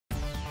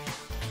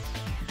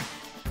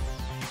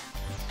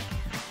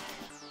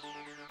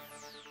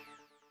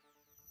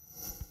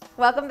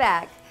Welcome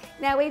back.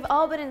 Now, we've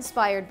all been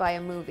inspired by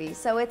a movie,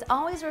 so it's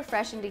always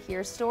refreshing to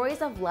hear stories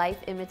of life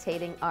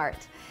imitating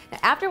art. Now,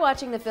 after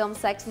watching the film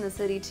Sex and the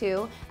City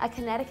 2, a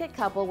Connecticut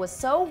couple was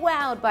so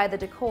wowed by the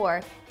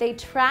decor, they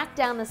tracked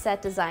down the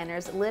set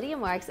designers, Lydia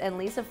Marks and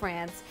Lydia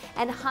Frantz,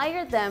 and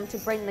hired them to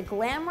bring the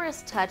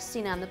glamorous touch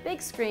seen on the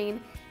big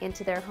screen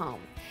into their home.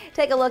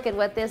 Take a look at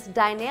what this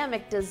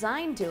dynamic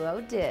design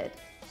duo did.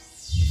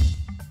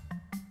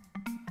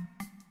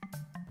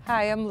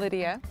 Hi, I'm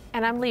Lydia.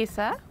 And I'm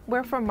Lisa.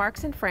 We're from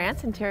Marks and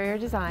Frantz Interior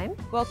Design.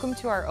 Welcome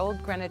to our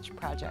Old Greenwich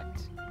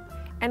project.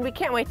 And we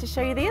can't wait to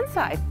show you the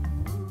inside.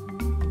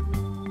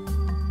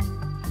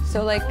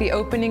 So like the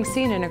opening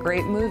scene in a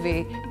great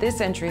movie,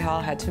 this entry hall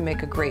had to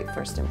make a great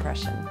first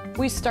impression.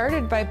 We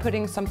started by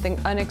putting something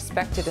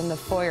unexpected in the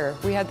foyer.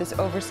 We had this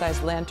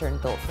oversized lantern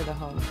built for the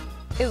home.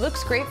 It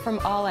looks great from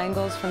all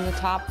angles, from the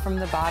top, from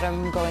the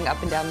bottom, going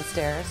up and down the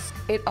stairs.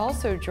 It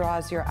also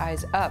draws your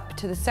eyes up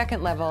to the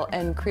second level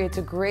and creates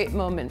a great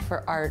moment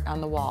for art on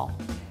the wall.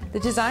 The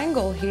design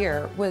goal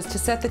here was to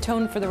set the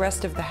tone for the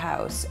rest of the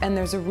house, and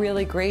there's a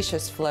really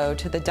gracious flow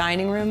to the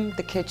dining room,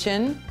 the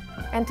kitchen,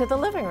 and to the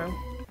living room.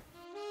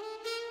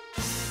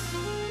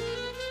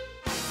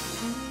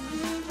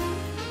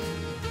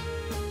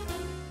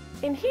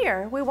 In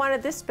here, we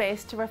wanted this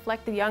space to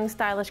reflect the young,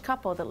 stylish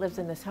couple that lives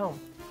in this home.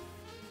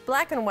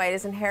 Black and white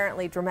is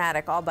inherently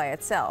dramatic all by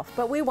itself,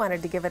 but we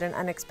wanted to give it an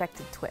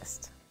unexpected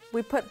twist.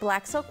 We put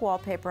black silk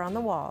wallpaper on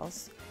the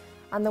walls.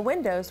 On the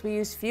windows, we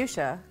used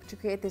fuchsia to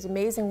create these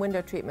amazing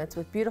window treatments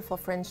with beautiful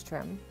fringe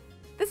trim.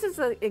 This is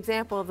an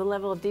example of the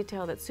level of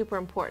detail that's super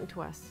important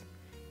to us.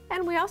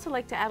 And we also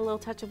like to add a little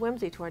touch of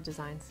whimsy to our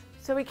designs.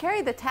 So we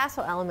carried the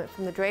tassel element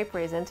from the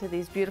draperies into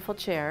these beautiful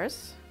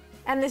chairs.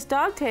 And this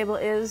dog table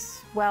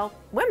is, well,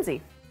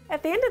 whimsy.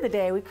 At the end of the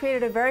day, we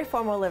created a very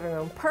formal living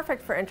room,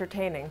 perfect for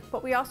entertaining,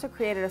 but we also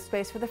created a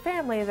space for the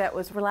family that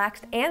was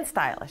relaxed and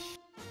stylish.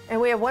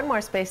 And we have one more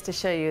space to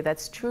show you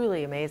that's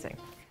truly amazing.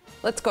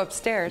 Let's go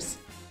upstairs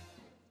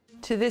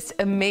to this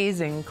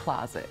amazing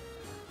closet,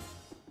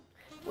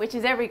 which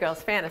is every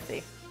girl's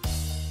fantasy.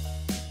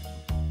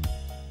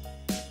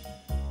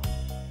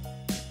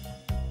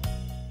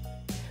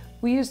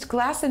 We used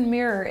glass and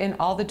mirror in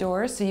all the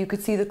doors so you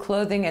could see the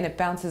clothing and it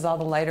bounces all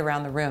the light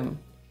around the room.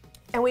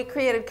 And we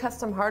created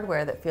custom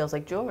hardware that feels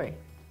like jewelry.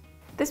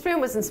 This room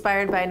was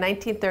inspired by a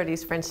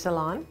 1930s French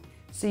salon.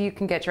 So you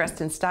can get dressed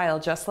in style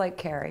just like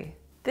Carrie.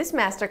 This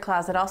master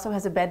closet also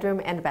has a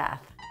bedroom and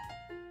bath.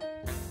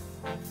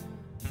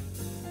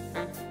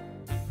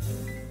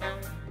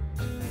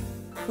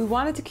 We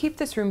wanted to keep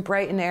this room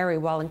bright and airy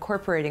while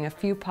incorporating a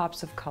few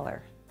pops of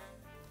color.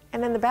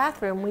 And in the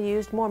bathroom, we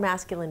used more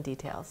masculine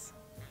details,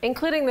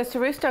 including the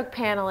Sarustoke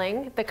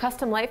paneling, the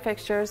custom light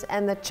fixtures,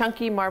 and the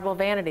chunky marble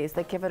vanities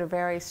that give it a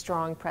very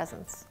strong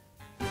presence.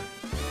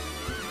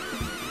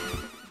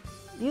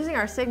 Using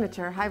our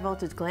signature high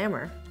voltage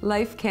glamour,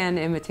 life can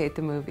imitate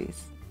the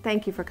movies.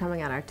 Thank you for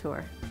coming on our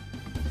tour.